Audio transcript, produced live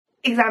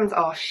Exams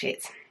are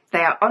shit.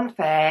 They are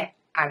unfair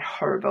and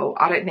horrible.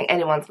 I don't think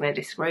anyone's going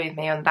to disagree with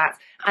me on that.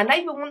 And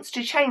Labour wants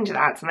to change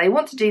that, and they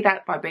want to do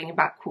that by bringing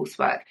back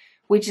coursework,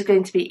 which is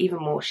going to be even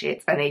more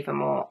shit and even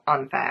more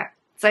unfair.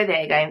 So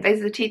there you go.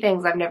 Those are the two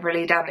things I've never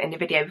really done in a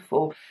video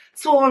before.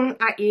 Sworn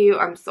at you.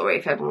 I'm sorry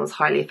if everyone was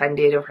highly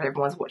offended or if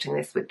everyone's watching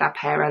this with their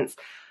parents.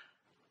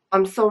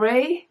 I'm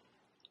sorry.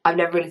 I've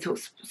never really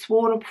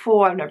sworn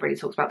before. I've never really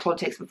talked about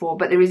politics before.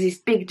 But there is this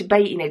big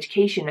debate in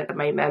education at the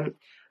moment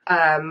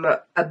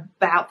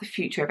about the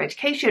future of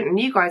education, and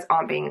you guys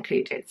aren't being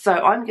included. So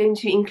I'm going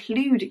to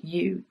include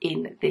you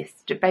in this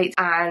debate,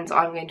 and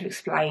I'm going to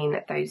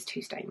explain those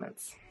two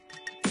statements.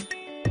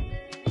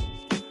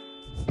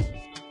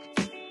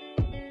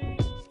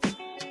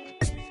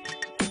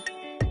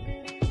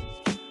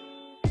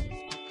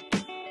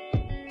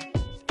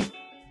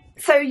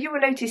 So you will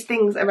notice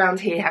things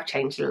around here have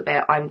changed a little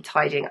bit. I'm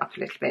tidying up a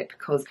little bit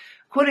because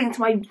according to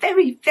my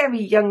very,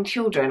 very young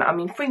children, I'm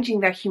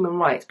infringing their human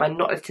rights by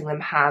not letting them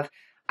have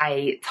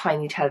a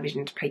tiny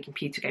television to play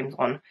computer games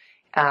on.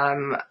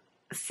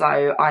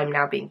 So I'm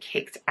now being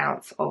kicked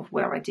out of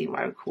where I do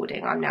my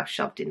recording. I'm now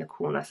shoved in the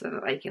corner so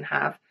that they can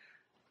have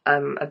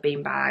a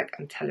beanbag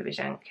and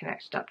television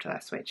connected up to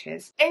their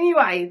switches.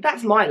 Anyway,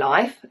 that's my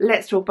life.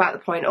 Let's talk about the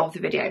point of the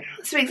video.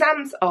 So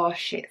exams are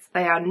shit.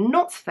 They are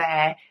not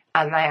fair,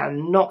 and they are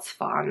not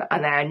fun,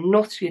 and they are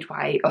not a good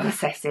way of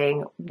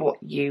assessing what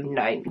you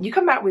know. You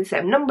come back with a set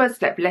of numbers,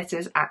 set of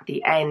letters at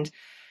the end,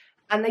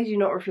 and they do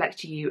not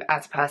reflect you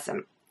as a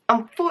person.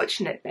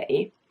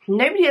 Unfortunately,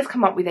 nobody has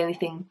come up with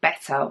anything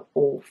better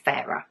or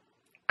fairer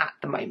at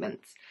the moment.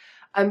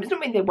 It's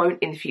not mean they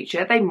won't in the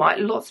future. They might.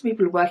 Lots of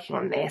people are working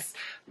on this,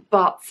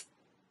 but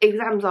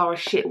exams are a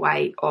shit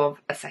way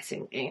of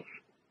assessing you.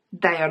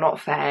 They are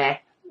not fair.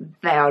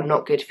 They are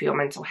not good for your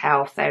mental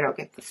health. They're not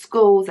good for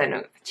schools. They're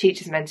not good for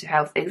teachers' mental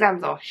health.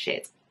 Exams are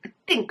shit. I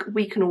think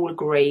we can all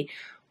agree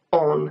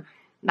on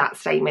that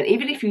statement.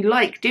 Even if you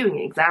like doing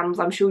exams,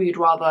 I'm sure you'd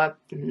rather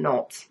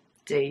not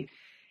do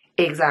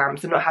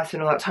exams and not have to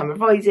spend all that time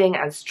revising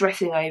and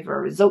stressing over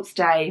a results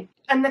day.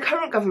 And the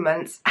current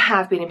governments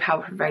have been in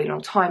power for a very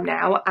long time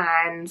now,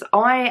 and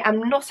I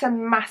am not a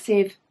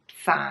massive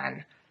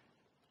fan.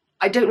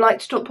 I don't like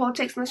to talk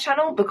politics on this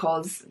channel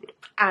because,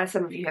 as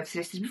some of you have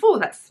suggested before,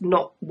 that's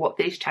not what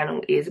this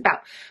channel is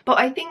about. But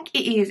I think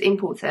it is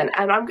important,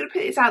 and I'm going to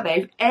put this out there.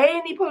 If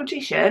any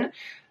politician,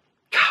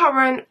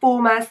 current,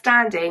 former,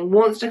 standing,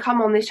 wants to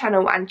come on this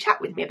channel and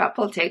chat with me about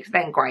politics,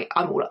 then great,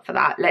 I'm all up for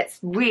that. Let's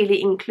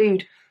really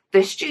include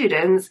the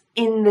students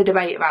in the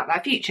debate about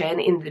their future and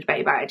in the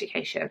debate about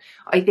education.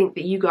 I think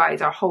that you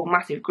guys are a whole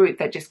massive group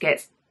that just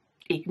gets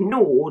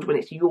ignored when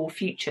it's your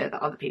future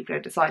that other people are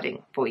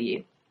deciding for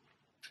you.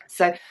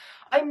 So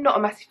I'm not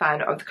a massive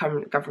fan of the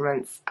current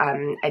government's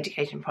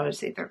education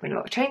policy. There have been a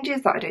lot of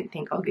changes that I don't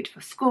think are good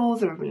for schools.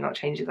 There have been a lot of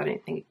changes I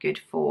don't think are good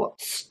for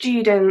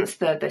students.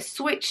 The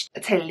switch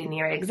to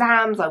linear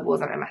exams I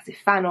wasn't a massive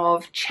fan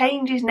of.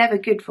 Change is never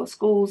good for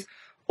schools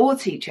or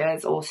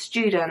teachers or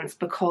students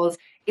because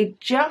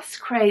it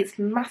just creates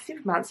massive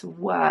amounts of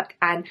work,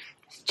 and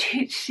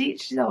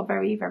teachers are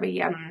very,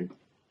 very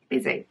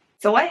busy.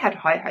 So I had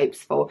high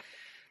hopes for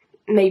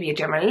maybe a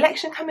general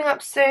election coming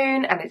up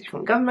soon and a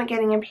different government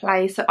getting in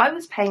place. So I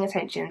was paying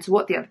attention to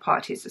what the other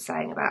parties were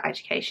saying about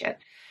education.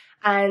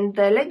 And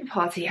the Labour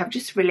Party have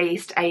just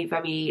released a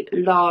very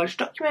large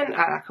document,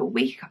 like a couple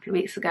of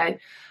weeks ago,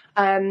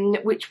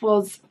 which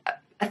was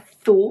a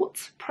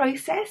thought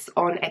process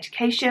on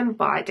education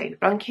by David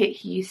Blunkett.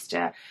 He used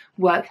to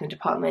work in the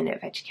Department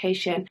of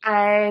Education,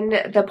 and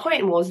the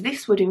point was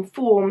this would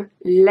inform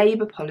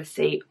Labour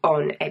policy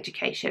on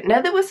education.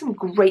 Now, there were some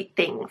great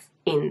things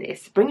in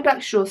this. Bringing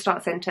back Sure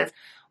Start centres,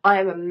 I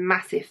am a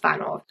massive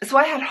fan of. So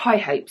I had high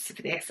hopes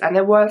for this, and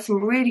there were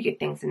some really good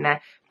things in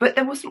there, but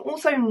there were some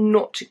also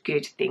not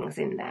good things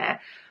in there.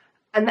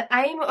 And the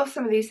aim of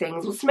some of these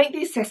things was to make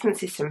the assessment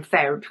system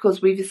fairer, because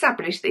we've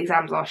established that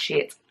exams are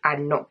shit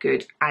and not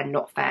good and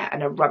not fair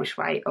and a rubbish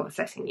way of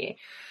assessing you.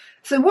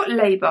 So what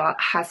Labour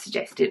has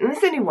suggested, and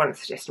there's only one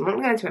suggestion, I'm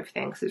not going to go into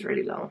everything because it's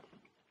really long,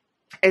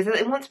 is that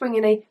they want to bring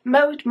in a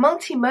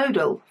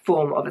multimodal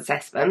form of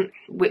assessment,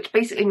 which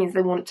basically means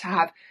they want to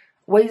have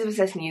ways of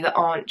assessing you that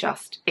aren't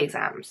just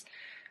exams.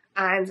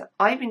 And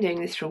I've been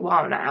doing this for a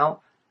while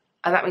now,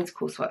 and that means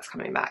coursework's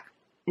coming back.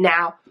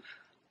 Now,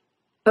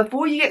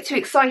 before you get too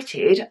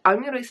excited,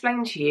 I'm going to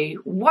explain to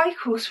you why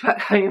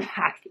coursework coming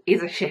back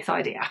is a shit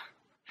idea.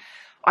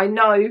 I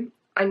know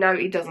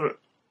it doesn't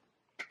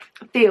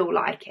feel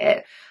like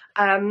it,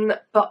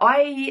 but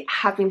I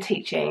have been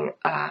teaching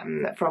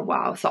for a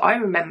while, so I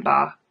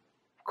remember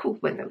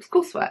when there was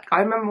coursework. I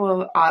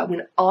remember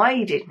when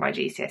I did my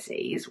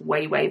GCSEs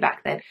way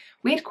back then,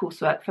 we had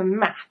coursework for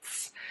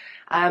maths.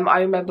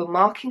 I remember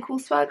marking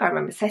coursework, I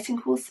remember setting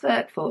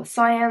coursework for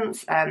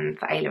science,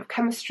 for A-level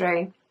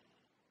chemistry.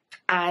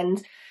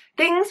 And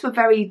things were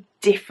very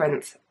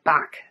different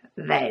back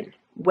then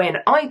when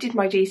I did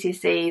my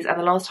GCSEs and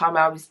the last time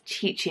I was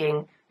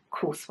teaching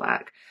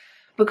coursework,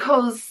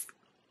 because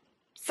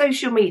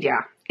social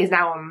media is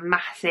now a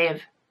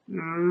massive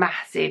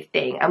massive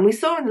thing. And we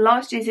saw in the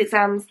last year's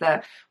exams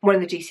that one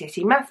of the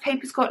GCSE maths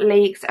papers got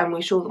leaked, and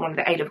we saw that one of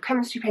the A-level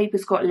chemistry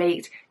papers got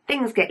leaked.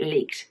 Things get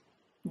leaked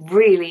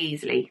really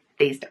easily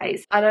these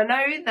days. And I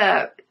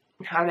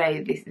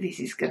know this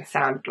is going to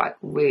sound like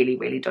really,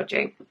 really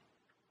dodgy.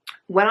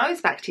 When I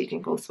was back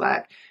teaching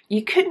coursework,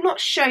 you could not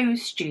show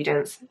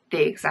students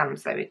the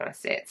exams they were going to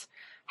sit.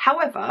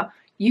 However,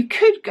 you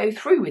could go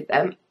through with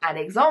them an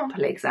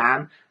example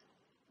exam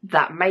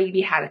that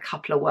maybe had a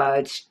couple of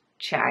words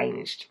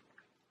changed.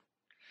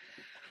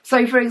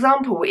 So for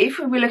example, if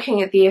we were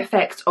looking at the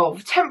effect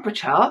of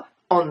temperature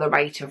on the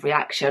rate of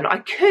reaction, I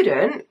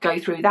couldn't go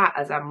through that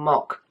as a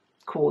mock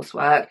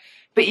coursework,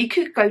 but you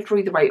could go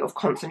through the rate of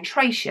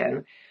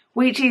concentration,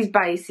 which is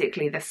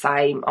basically the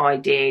same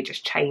idea,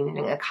 just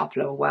changing a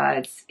couple of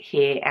words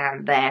here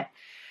and there.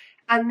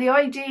 And the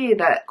idea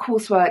that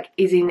coursework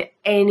is in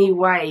any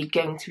way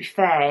going to be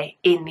fair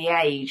in the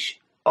age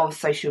of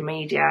social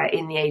media,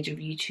 in the age of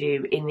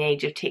YouTube, in the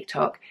age of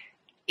TikTok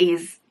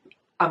is,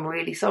 I'm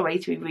really sorry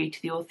to be rude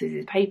to the authors of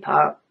the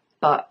paper,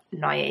 but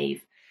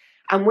naive.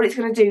 And what it's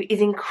going to do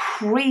is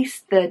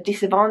increase the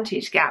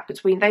disadvantage gap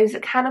between those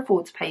that can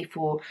afford to pay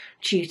for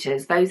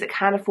tutors, those that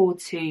can afford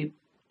to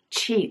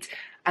cheat,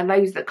 and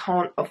those that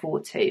can't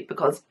afford to.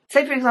 Because,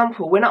 say for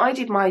example, when I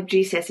did my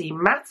GCSE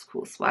maths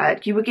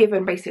coursework, you were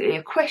given basically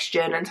a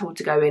question and told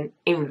to go and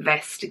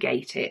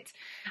investigate it.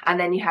 And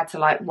then you had to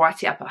like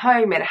write it up at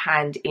home and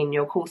hand in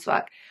your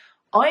coursework.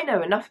 I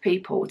know enough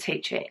people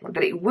teaching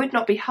that it would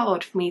not be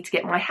hard for me to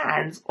get my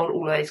hands on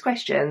all of those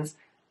questions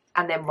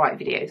and then write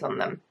videos on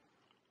them.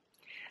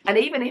 And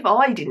even if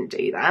I didn't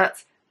do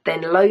that,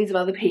 then loads of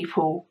other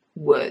people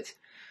would.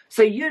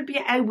 So you'd be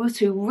able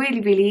to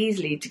really, really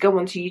easily to go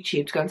onto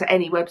YouTube, to go onto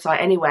any website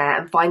anywhere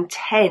and find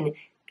 10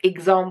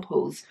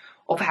 examples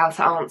of how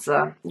to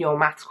answer your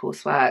maths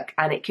coursework,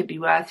 and it could be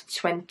worth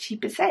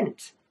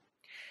 20%.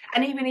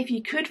 And even if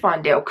you could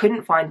find it or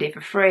couldn't find it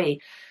for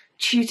free,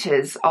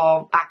 tutors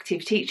are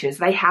active teachers.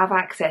 They have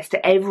access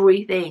to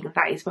everything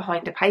that is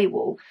behind a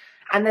paywall,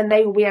 and then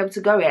they will be able to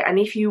go it. And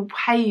if you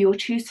pay your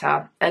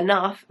tutor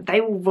enough,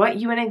 they will write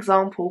you an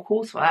example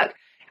coursework,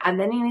 and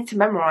then you need to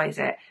memorise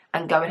it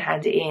and go and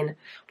hand it in.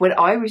 When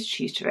I was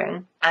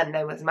tutoring and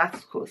there was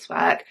maths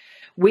coursework,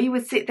 we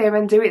would sit there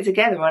and do it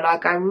together, and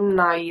I'd go,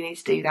 no, you need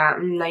to do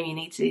that, no, you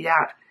need to do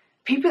that.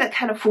 People that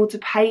can afford to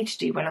pay to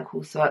do well on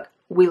coursework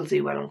will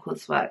do well on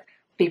coursework.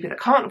 People that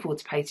can't afford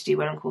to pay to do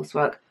well on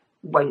coursework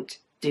won't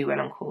do well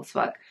on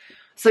coursework.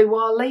 So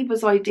while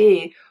Labour's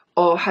idea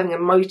of having a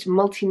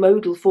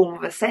multimodal form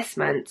of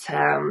assessment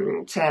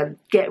to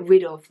get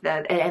rid of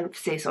the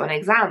emphasis on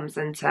exams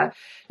and to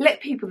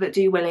let people that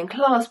do well in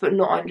class but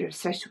not under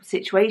special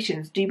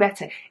situations do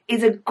better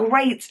is a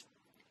great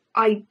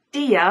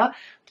idea,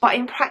 but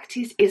in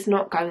practice it's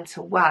not going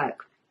to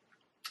work.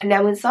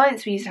 Now in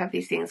science we used to have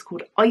these things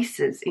called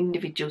ICEs,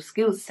 individual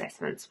skills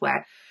assessments,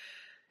 where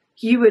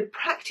you would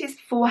practice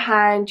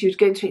beforehand, you'd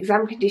go into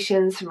exam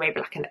conditions for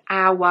maybe like an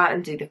hour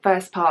and do the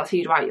first part. So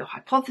you'd write your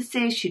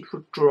hypothesis, you'd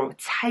draw a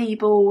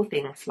table,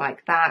 things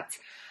like that.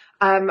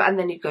 And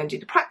then you'd go and do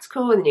the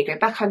practical, and then you go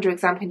back under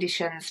exam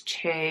conditions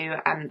to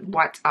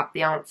write up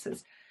the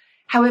answers.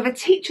 However,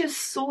 teachers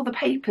saw the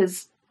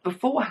papers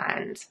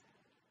beforehand.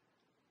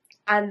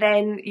 And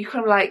then you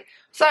kind of like,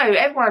 so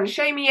everyone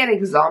show me an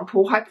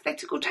example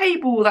hypothetical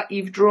table that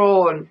you've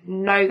drawn.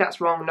 No, that's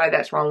wrong, no,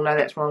 that's wrong, no,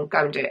 that's wrong,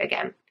 go and do it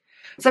again.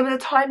 So by the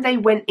time they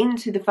went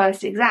into the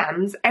first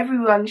exams,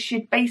 everyone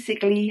should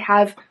basically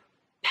have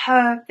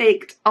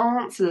perfect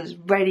answers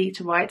ready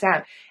to write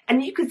down.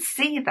 And you could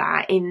see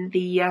that in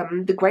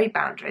the grade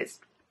boundaries,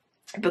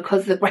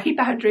 because the grade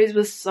boundaries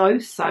were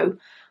so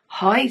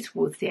high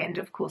towards the end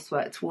of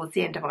coursework, towards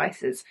the end of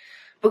ICEs,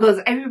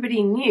 because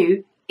everybody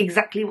knew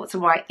exactly what to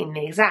write in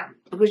the exam,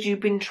 because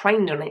you've been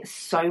trained on it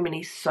so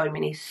many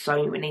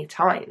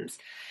times.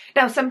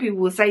 Now, some people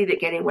will say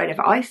that getting rid of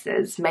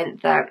ICEs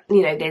meant that,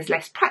 you know, there's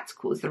less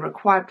practicals. The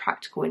required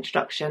practical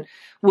introduction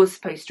was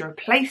supposed to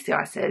replace the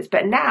ICEs,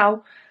 but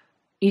now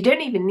you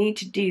don't even need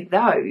to do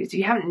those.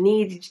 You haven't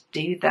needed to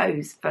do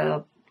those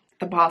for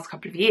the past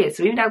couple of years.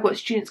 So we've now got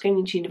students going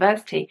into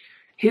university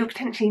who have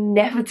potentially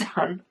never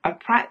done a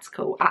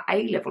practical at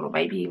A-level or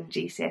maybe even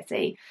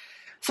GCSE.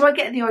 So I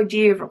get the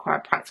idea of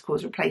required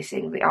practicals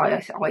replacing the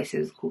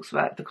ICEs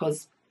coursework,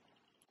 because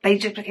they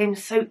just became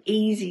so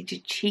easy to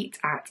cheat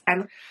at,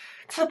 and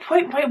to the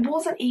point where it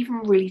wasn't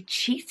even really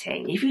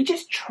cheating. If you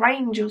just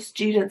trained your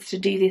students to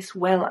do this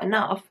well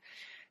enough,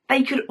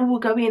 they could all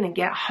go in and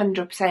get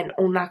 100%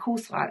 on their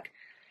coursework.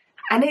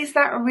 And is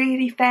that a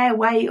really fair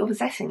way of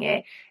assessing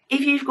it?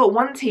 If you've got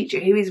one teacher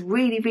who is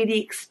really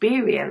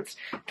experienced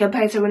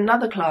compared to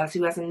another class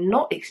who has a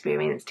not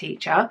experienced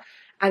teacher,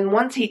 and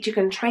one teacher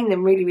can train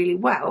them really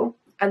well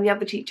and the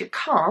other teacher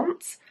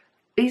can't,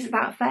 is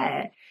that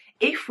fair?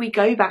 If we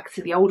go back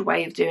to the old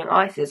way of doing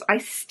ICEs, I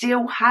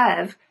still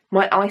have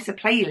my ICE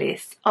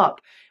playlist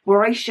up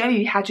where I show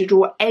you how to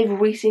draw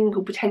every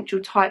single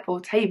potential type or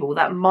table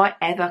that might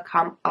ever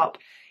come up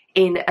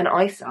in an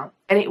ICE,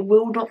 and it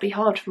will not be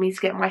hard for me to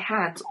get my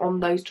hands on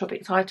those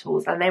topic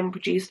titles and then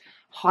produce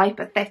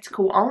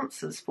hypothetical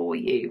answers for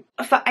you.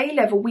 For A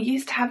level, we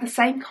used to have the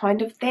same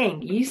kind of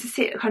thing. You used to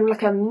sit kind of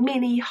like a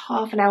mini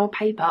half-an-hour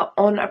paper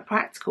on a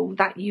practical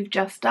that you've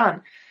just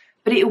done.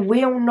 But it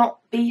will not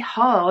be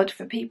hard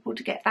for people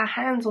to get their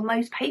hands on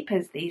those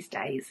papers these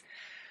days.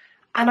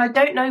 And I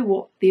don't know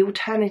what the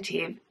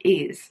alternative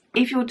is.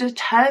 If you're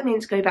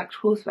determined to go back to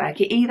coursework,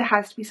 it either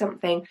has to be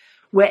something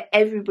where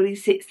everybody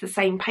sits the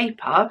same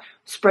paper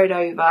spread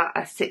over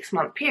a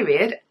 6-month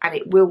period, and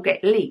it will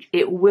get leaked.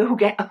 It will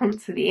get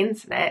onto the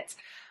internet.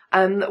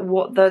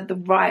 What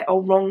the right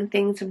or wrong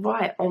thing to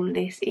write on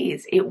this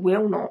is. It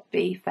will not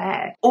be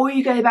fair. Or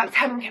you go back to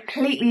having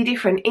completely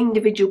different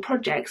individual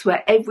projects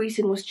where every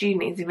single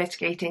student is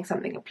investigating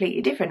something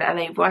completely different and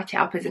they write it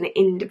up as an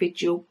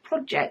individual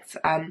project.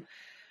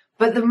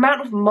 But the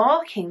amount of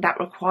marking that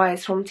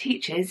requires from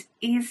teachers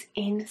is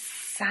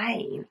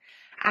insane.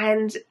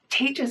 And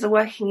teachers are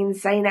working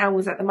insane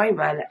hours at the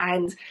moment,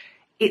 and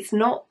it's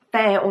not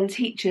fair on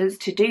teachers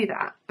to do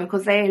that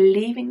because they are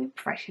leaving the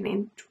profession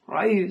in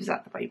droves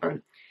at the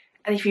moment.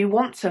 And if you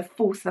want to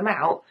force them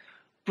out,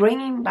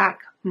 bringing back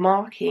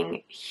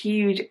marking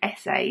huge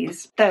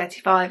essays,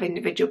 35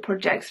 individual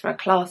projects for a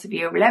class of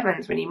year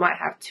 11s when you might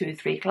have 2 or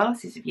 3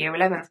 classes of year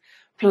 11s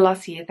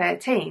plus year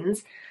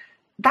 13s,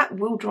 that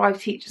will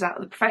drive teachers out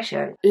of the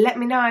profession. Let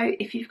me know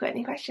if you've got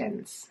any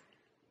questions.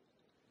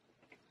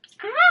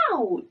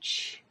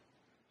 Ouch!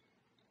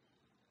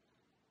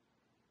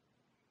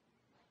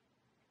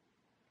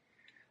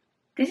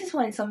 This is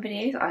why in some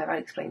videos I have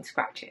unexplained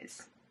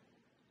scratches.